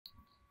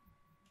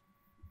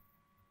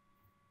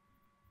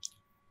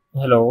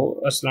Hello,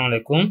 Assalamu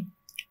alaikum.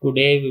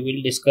 Today we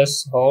will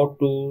discuss how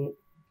to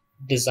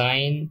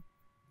design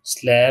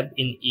slab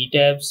in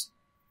ETABS.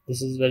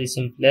 This is very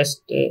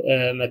simplest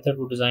method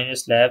to design a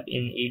slab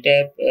in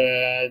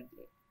ETAB.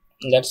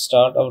 Let's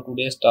start our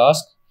today's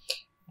task.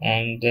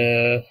 And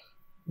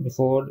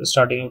before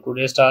starting our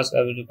today's task,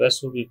 I will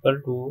request you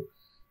people to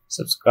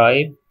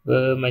subscribe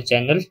my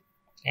channel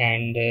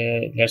and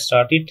let's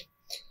start it.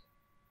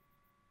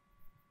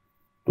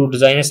 To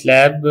design a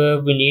slab,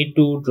 we need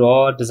to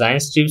draw design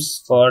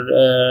strips for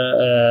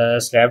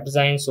slab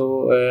design.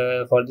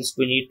 So for this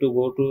we need to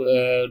go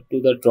to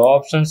the draw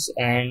options,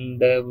 and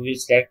we will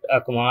select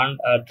a command,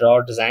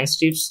 draw design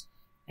strips.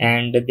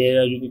 And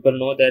there you people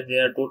know that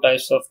there are two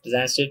types of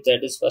design strips.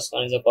 That is, first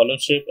one is a column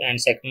strip and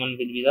second one will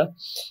be the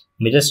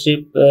mirror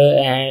strip.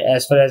 And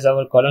as far as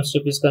our column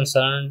strip is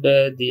concerned,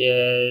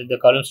 the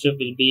column strip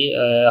will be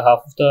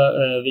half of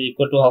the will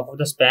equal to half of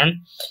the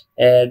span.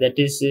 That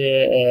is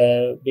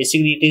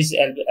basically it is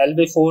L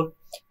by 4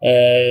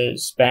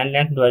 span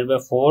length divided by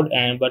 4,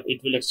 and but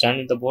it will extend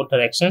in the both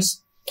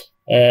directions.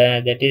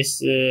 That is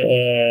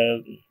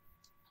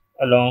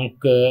along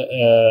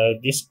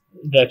this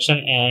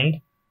direction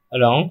and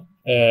along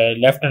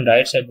left and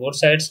right side, both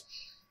sides.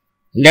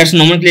 Let's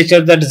nomenclature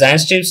the design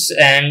strips,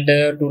 and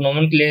to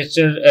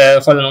nomenclature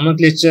for the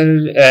nomenclature,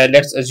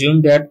 let's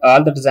assume that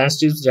all the design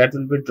strips that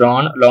will be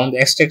drawn along the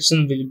x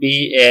section will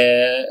be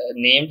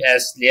named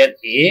as layer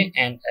A,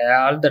 and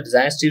all the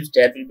design strips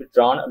that will be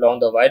drawn along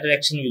the y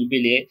direction will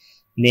be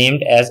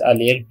named as a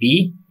layer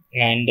B.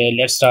 And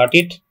let's start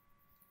it.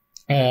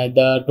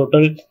 The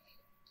total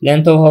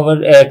length of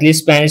our cliff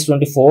span is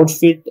 24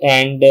 feet,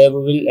 and we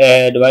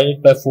will divide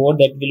it by 4.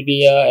 That will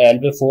be L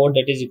by 4,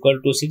 that is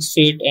equal to 6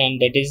 feet, and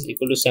that is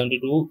equal to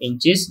 72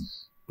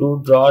 inches. To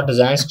draw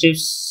design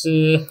strips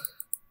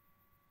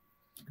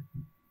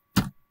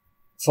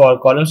for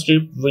column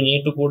strip, we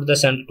need to put the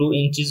 72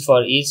 inches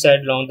for each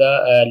side along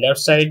the left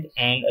side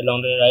and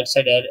along the right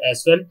side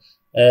as well.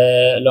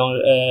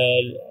 Along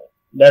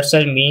left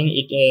side mean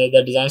it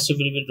the design strip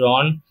will be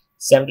drawn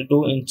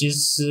 72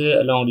 inches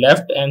along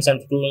left and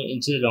 72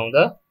 inches along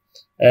the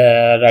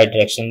right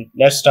direction.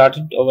 Let's start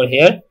it over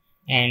here,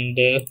 and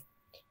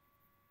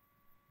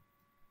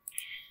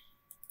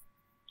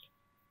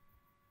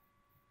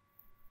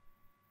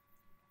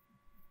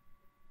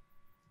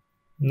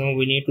now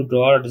we need to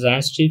draw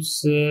design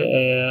strips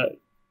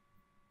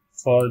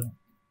for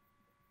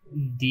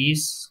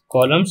these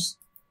columns.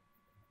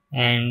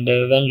 And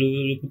when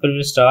you people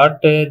will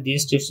start,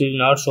 these strips will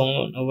not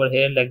shown over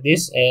here like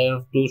this.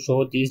 To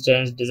show these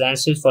design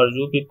strips for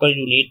you people,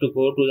 you need to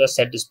go to the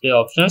set display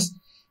options,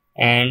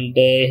 and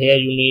here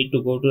you need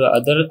to go to the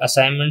other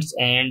assignments,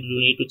 and you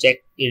need to check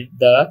if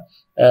the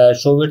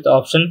show width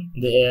option.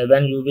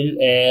 When you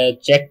will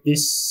check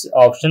this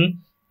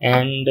option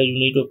and you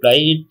need to apply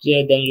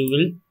it, then you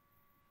will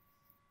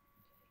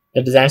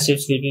the design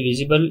strips will be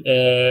visible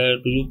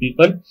to you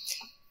people.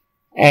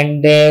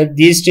 And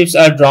these strips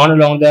are drawn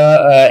along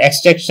the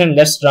x direction.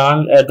 Let's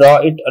draw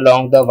it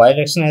along the y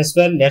direction as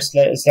well. Let's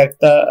select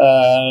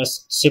the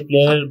strip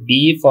layer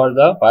B for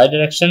the y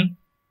direction.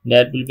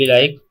 That will be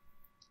like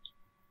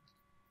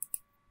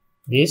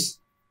this,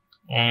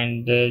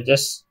 and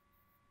just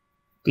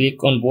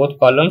click on both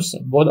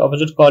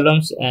opposite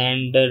columns,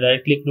 and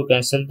right click to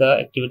cancel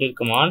the activated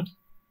command.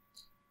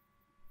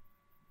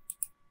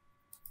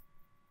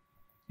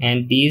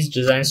 And these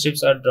design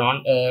strips are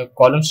drawn,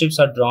 column strips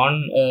are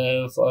drawn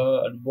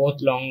for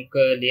both along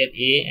layer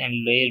A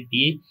and layer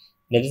B.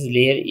 That is,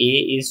 layer A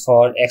is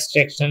for x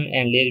direction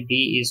and layer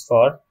B is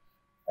for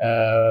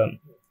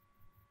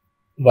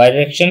y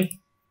direction.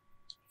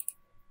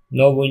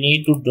 Now we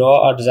need to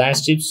draw our design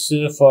strips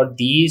for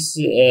these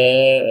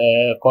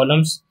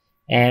columns,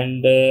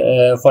 and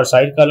for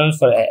side columns,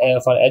 for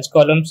edge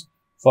columns.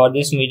 For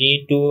this we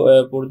need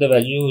to put the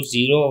value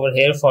 0 over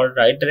here for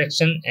right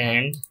direction,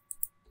 and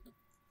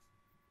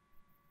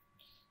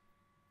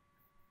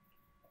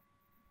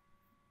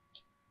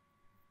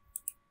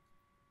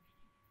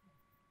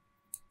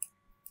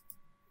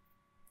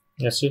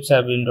the strips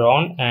have been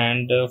drawn.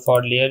 And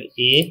for layer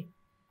A,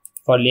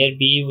 for layer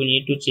B we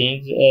need to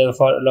change,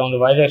 for along the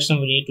y direction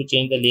we need to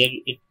change the layer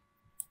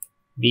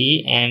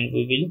B, and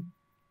we will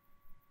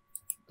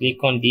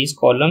click on these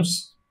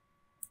columns,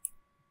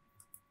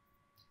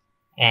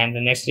 and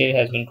the next layer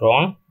has been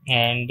drawn.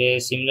 And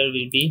similar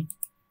will be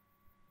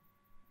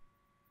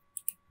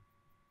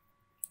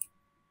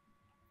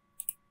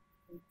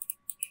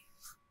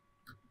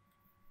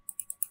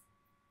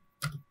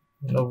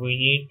now we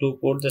need to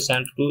put the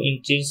 72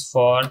 inches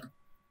for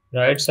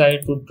right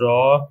side to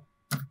draw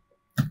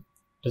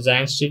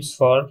design strips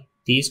for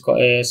these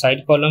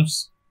side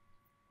columns.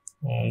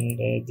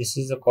 And this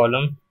is the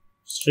column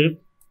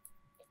strip,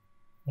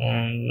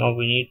 and now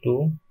we need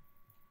to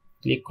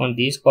click on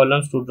these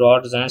columns to draw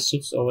design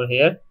strips over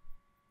here.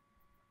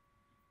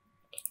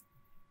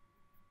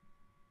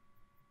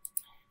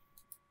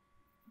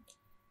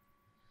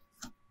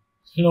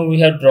 Now we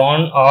have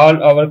drawn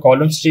all our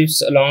column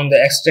strips along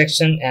the x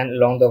direction and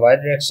along the y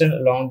direction.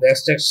 Along the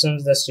x direction,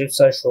 the strips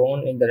are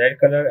shown in the red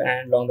color,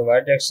 and along the y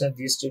direction,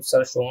 these strips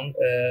are shown.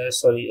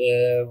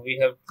 We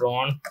have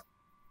drawn.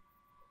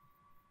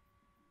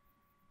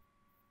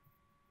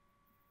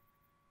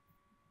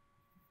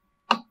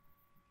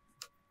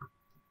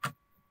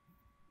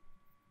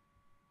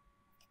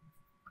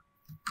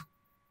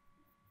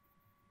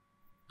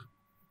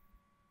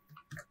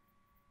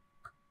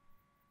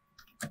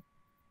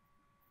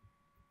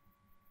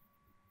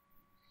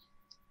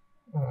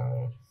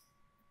 Uh,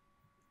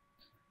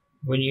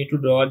 we need to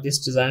draw this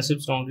design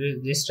strips along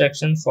this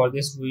direction. For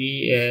this,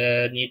 we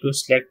need to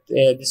select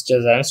this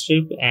design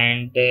strip,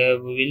 and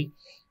we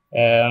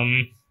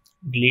will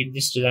delete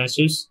this design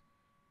strips.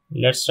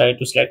 Let's try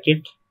to select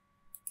it.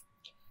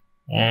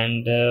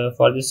 And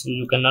for this,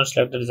 you cannot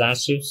select the design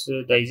strips.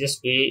 The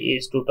easiest way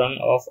is to turn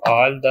off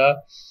all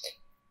the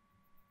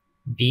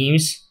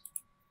beams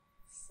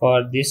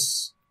for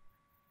this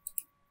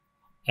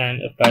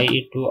and apply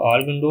it to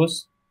all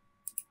windows.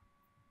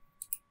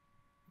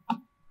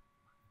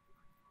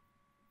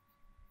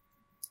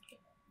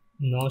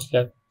 Now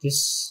select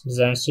this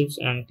design strips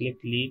and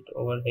click delete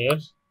over here,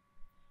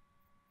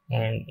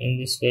 and in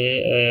this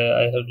way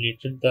I have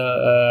deleted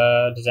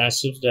the design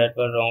strips that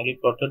were wrongly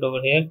plotted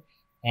over here.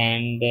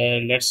 And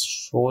let's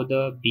show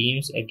the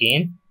beams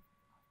again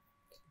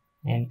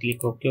and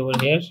click OK over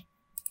here,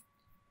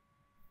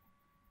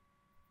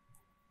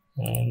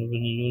 and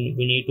we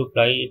need to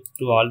apply it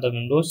to all the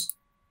windows.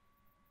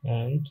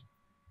 And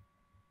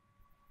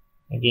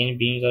again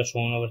beams are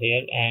shown over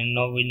here, and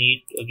now we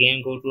need to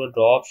again go to a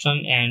draw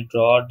option and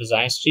draw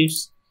design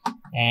strips.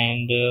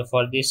 And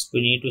for this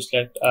we need to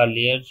select a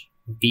layer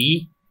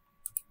B,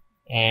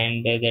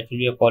 and that will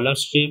be a column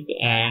strip,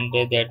 and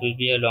that will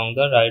be along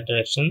the right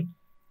direction.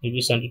 It will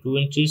be 72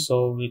 inches,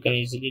 so we can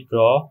easily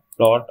plot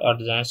our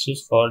design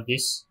strips for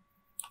this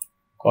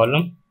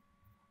column.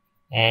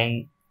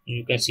 And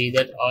you can see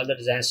that all the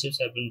design strips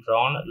have been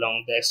drawn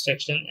along the x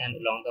direction and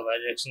along the y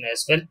direction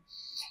as well.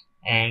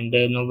 And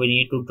now we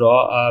need to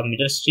draw a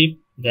middle strip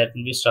that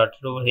will be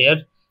started over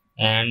here,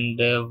 and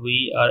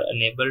we are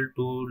unable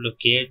to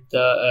locate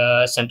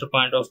the center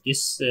point of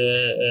this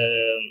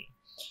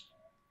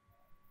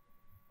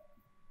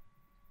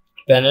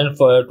panel.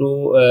 For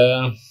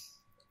to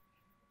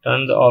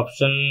turn the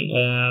option,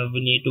 we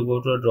need to go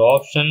to a draw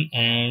option,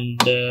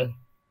 and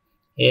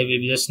here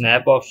will be the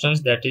snap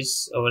options, that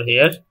is over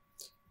here.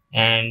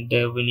 And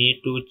we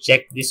need to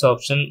check this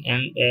option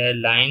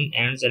and line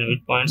ends and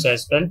midpoints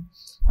as well.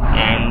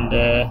 And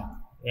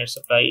let's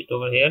apply it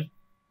over here.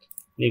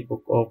 Click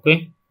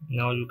OK.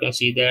 Now you can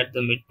see that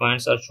the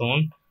midpoints are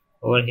shown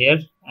over here.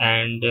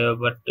 And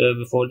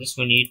before this,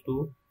 we need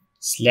to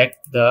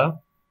select the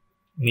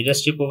middle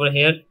strip over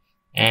here,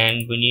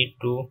 and we need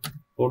to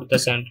put the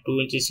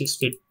 72 inches 6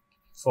 feet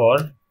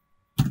for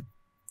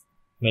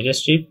middle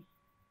strip.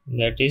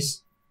 That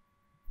is,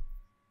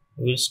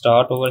 we'll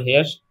start over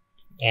here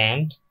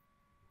and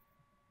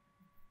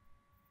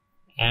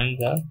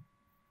the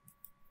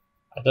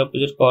other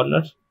opposite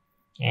corner,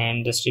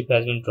 and the strip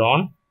has been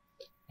drawn,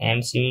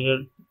 and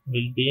similar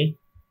will be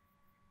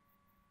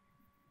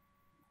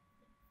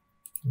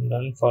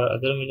done for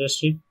other middle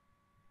strip.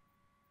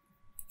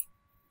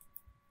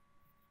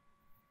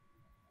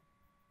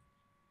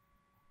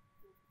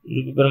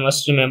 You people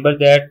must remember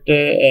that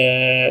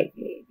the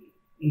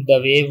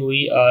way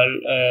we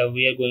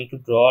are going to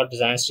draw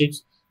design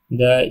strips,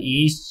 the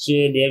each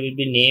layer will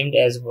be named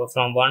as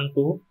from 1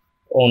 to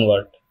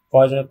onward.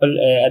 For example,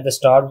 at the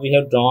start we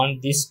have drawn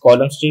this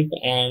column strip,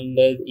 and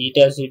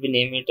ETABS will be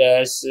named it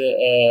as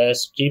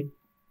strip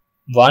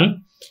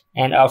 1,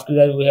 and after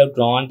that we have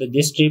drawn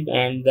this strip,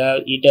 and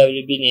the ETABS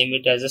will be named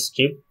it as a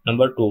strip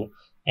number 2,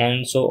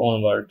 and so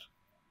onward.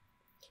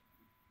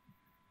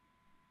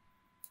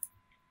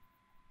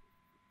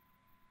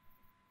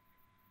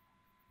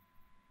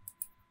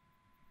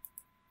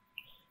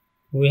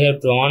 We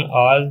have drawn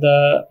all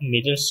the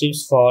middle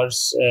strips for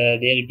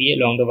layer B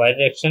along the y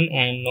direction,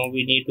 and now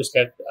we need to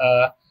select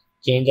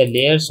change the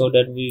layer so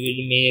that we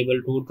will be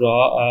able to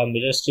draw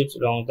middle strips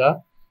along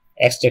the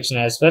x direction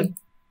as well.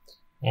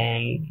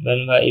 And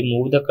when I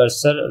move the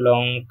cursor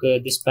along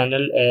this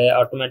panel,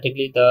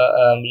 automatically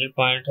the middle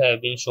point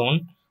have been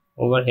shown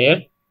over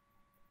here.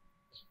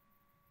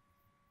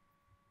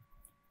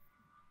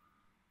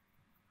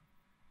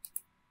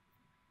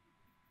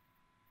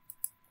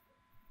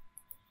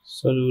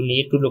 So you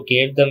need to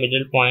locate the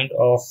middle point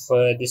of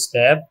this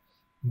slab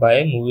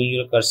by moving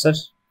your cursor.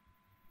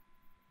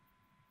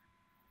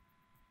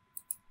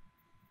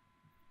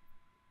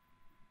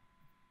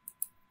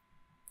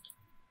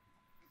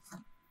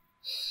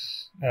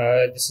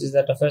 This is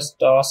the toughest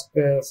task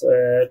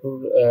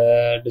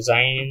to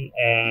design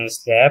a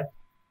slab.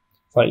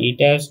 For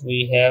ETABS,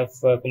 we have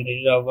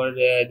completed our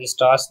this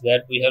task,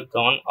 that we have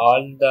drawn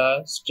all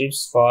the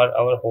strips for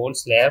our whole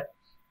slab.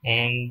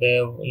 And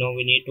now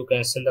we need to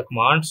cancel the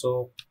command,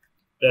 so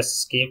press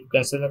escape to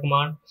cancel the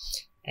command.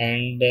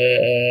 And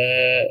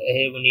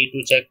here we need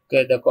to check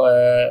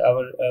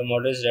our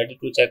model is ready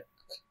to check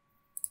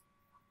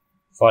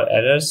For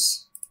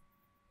errors,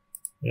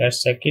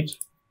 let's check it.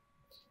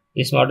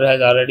 This model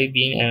has already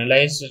been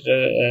analyzed,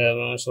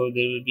 so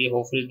there will be,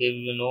 hopefully there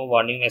will be no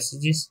warning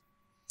messages.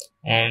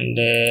 And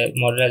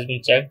model has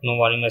been checked, no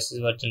warning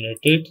messages were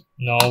generated.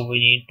 Now we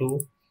need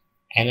to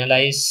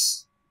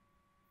analyze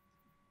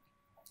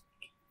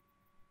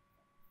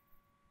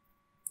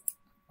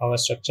our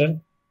structure.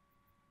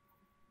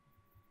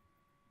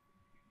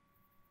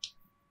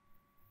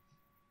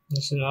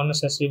 This is not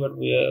necessary, but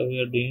we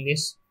are doing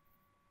this.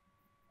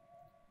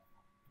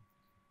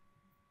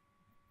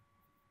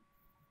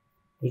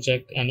 To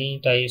check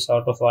any types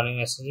out of warning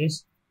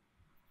messages.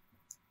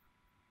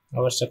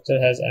 Our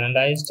structure has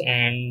analyzed,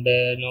 and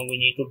now we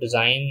need to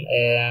design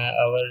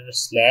our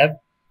slab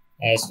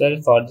as well.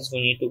 For this,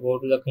 we need to go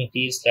to the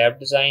complete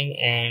slab design,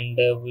 and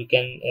we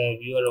can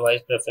view or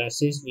revise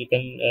preferences. We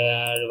can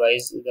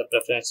revise the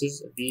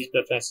preferences. These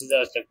preferences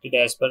are selected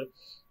as per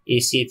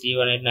ACA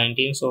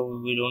 31819, so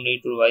we don't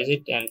need to revise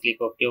it, and click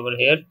OK over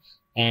here.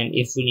 And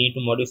if we need to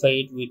modify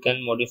it, we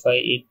can modify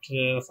it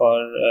for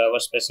our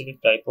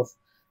specific type of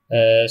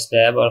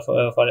slab, or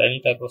for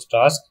any type of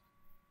task.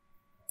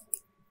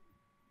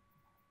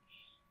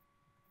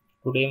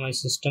 Today my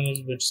system is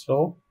a bit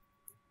slow,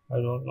 I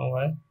don't know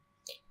why.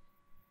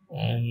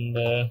 And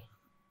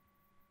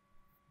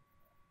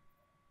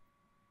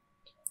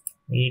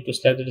we need to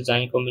select the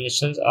design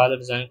combinations. All the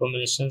design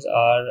combinations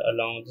are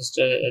along this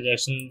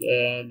direction.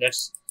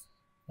 Let's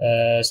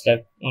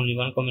select only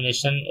one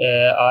combination.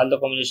 All the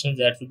combinations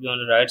that will be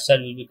on the right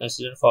side will be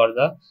considered for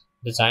the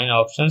design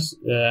options.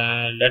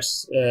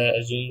 Let's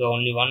assume the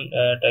only one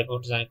type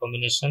of design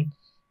combination,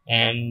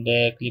 and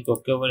click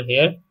OK over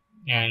here.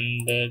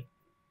 And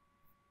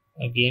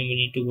again we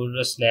need to go to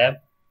the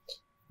slab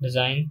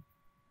design.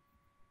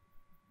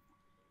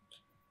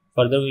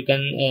 Further, we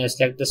can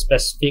select the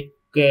specific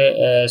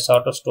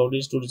sort of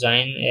stories to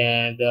design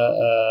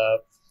the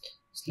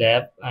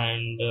slab,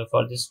 and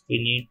for this we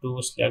need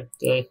to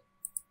select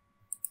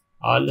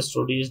all the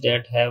stories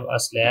that have a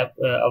slab.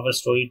 Our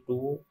story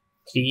 2,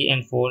 3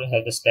 and 4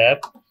 have a slab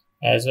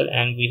as well,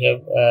 and we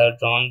have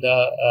drawn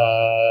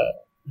the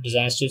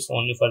design strips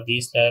only for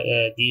these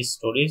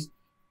stories.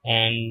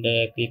 And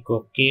click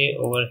OK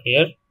over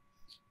here,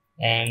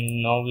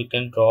 and now we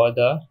can draw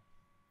the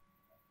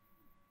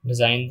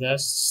design the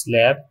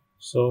slab.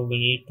 So we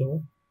need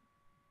to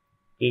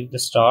click the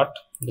start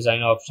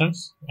design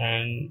options,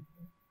 and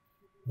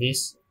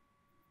this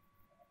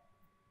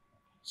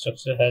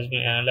structure has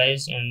been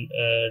analyzed and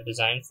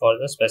designed for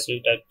the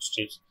specific type of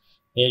strips.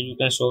 Here you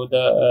can show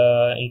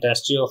the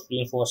intensity of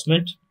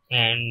reinforcement,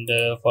 and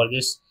for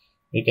this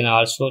we can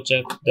also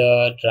check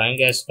the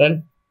drawing as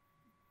well.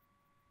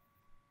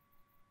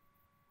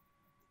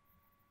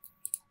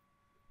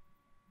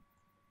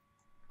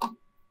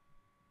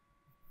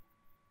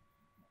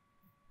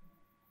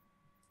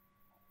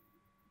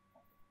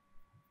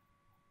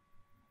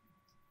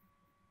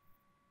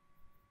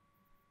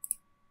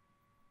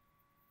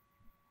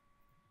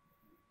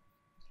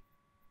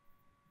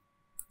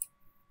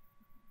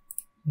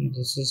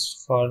 This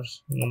is for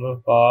number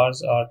of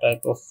bars or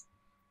type of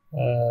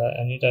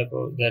any type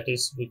of, that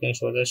is, we can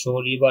show the show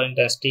rebar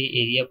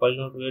intensity, area per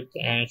unit width,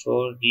 and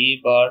show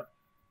rebar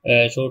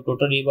show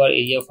total rebar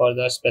area for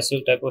the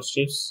specific type of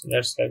strips.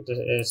 Let's select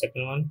the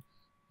second one,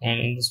 and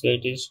in this way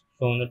it is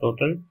shown the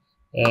total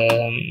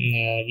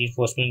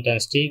reinforcement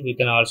intensity. We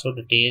can also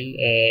detail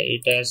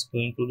it as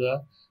going to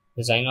the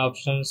design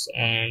options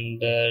and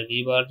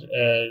rebar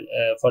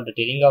for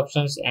detailing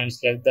options, and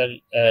select the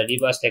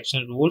rebar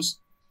selection rules.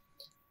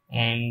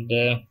 And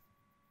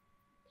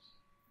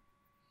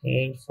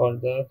here for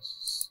the,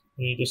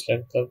 we need to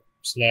select the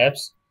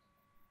slabs.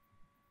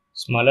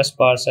 Smallest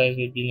bar size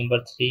will be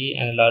number 3,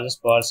 and the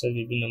largest bar size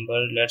will be number,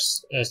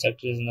 let's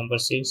select it as number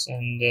 6.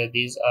 And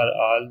these are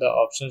all the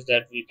options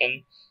that we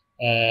can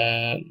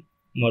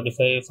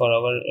modify for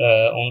our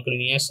own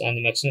convenience. And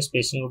the maximum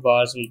spacing of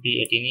bars will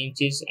be 18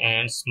 inches,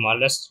 and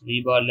smallest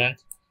rebar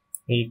length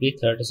will be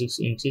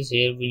 36 inches.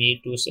 Here we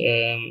need to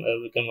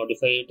we can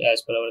modify it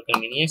as per our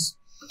convenience.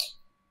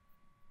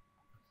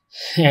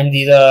 And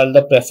these are all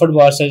the preferred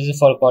bar sizes.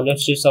 For column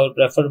strips, our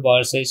preferred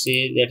bar size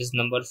say that is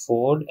number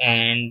 4,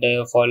 and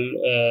for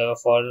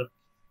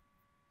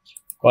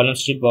column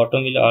strip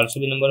bottom will also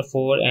be number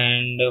 4,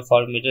 and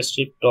for middle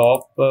strip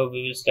top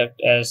we will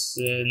select as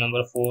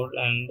number 4,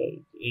 and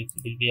it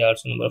will be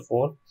also number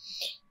 4.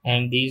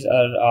 And these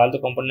are all the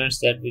components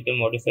that we can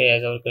modify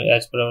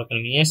as per our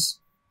convenience.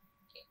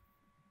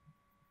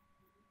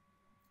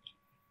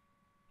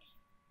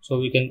 So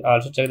we can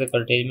also check the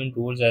curtailment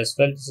rules as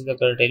well. This is the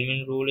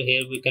curtailment rule.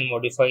 Here we can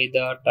modify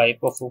the type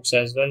of hooks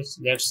as well.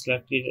 Let's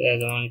select it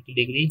as 180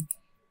 degree.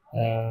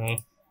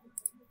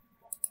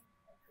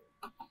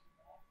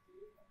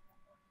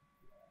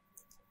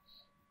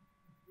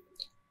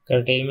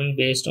 Curtailment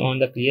based on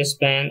the clear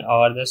span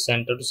or the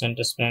center to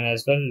center span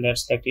as well.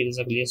 Let's select it as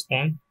a clear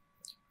span.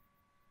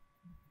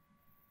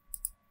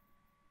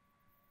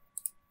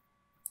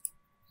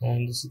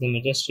 And this is the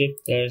middle strip.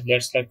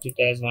 Let's select it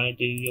as 180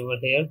 degree over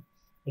here.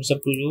 It's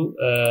up to you.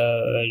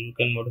 You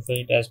can modify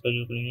it as per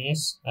your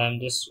convenience. I'm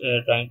just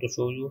trying to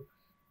show you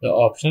the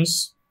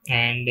options,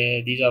 and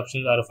these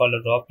options are for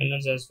the drop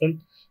panels as well.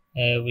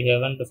 We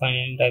haven't defined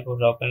any type of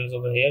drop panels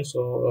over here,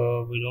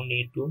 so we don't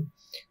need to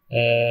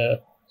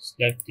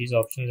select these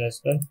options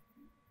as well.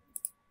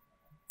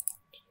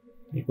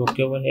 Click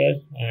OK over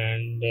here,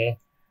 and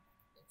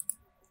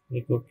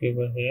click OK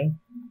over here.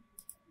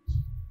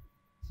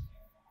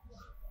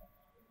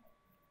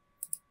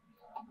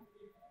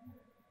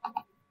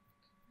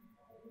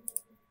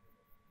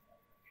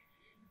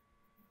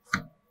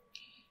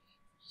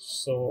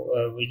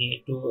 So we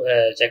need to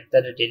check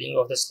the detailing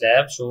of the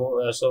slab.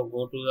 So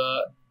go to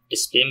the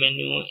display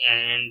menu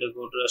and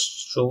go to the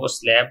show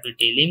slab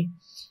detailing,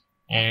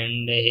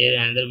 and here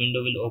another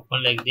window will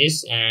open like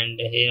this, and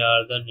here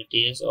are the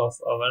details of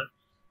our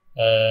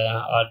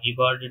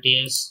rebar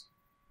details.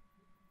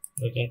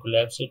 We can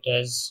collapse it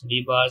as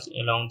rebars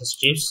along the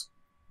strips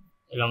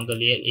along the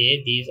layer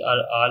A. These are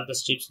all the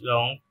strips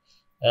along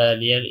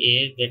layer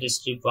A, that is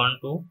strip 1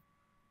 to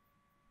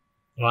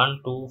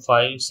 1, 2,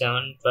 5,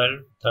 7, 12,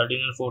 13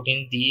 and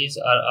 14. These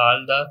are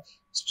all the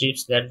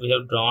strips that we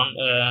have drawn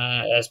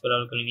as per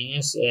our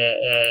convenience,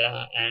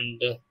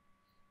 and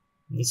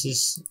this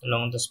is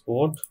along the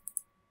support.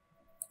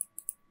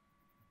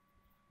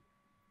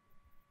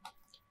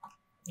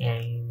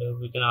 And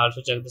we can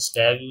also check the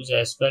slab views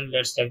as well.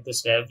 Let's check the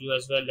slab view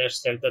as well.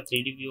 Let's check the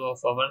 3D view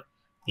of our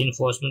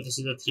reinforcement. This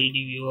is the 3D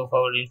view of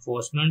our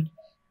reinforcement,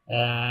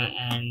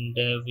 and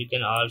we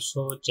can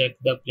also check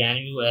the plan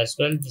view as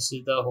well. This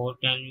is the whole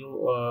plan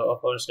view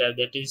of our slab.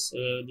 That is,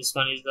 this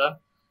one is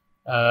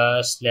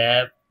the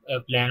slab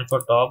plan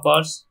for top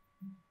bars,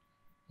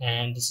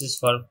 and this is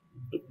for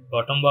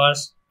bottom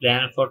bars,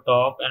 plan for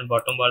top and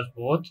bottom bars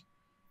both,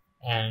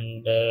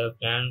 and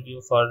plan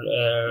view for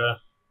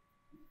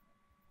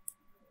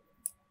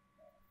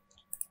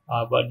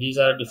but these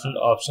are different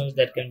options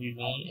that can be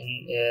viewed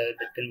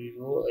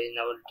in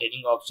our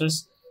detailing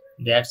options.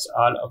 That's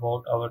all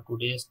about our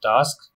today's task.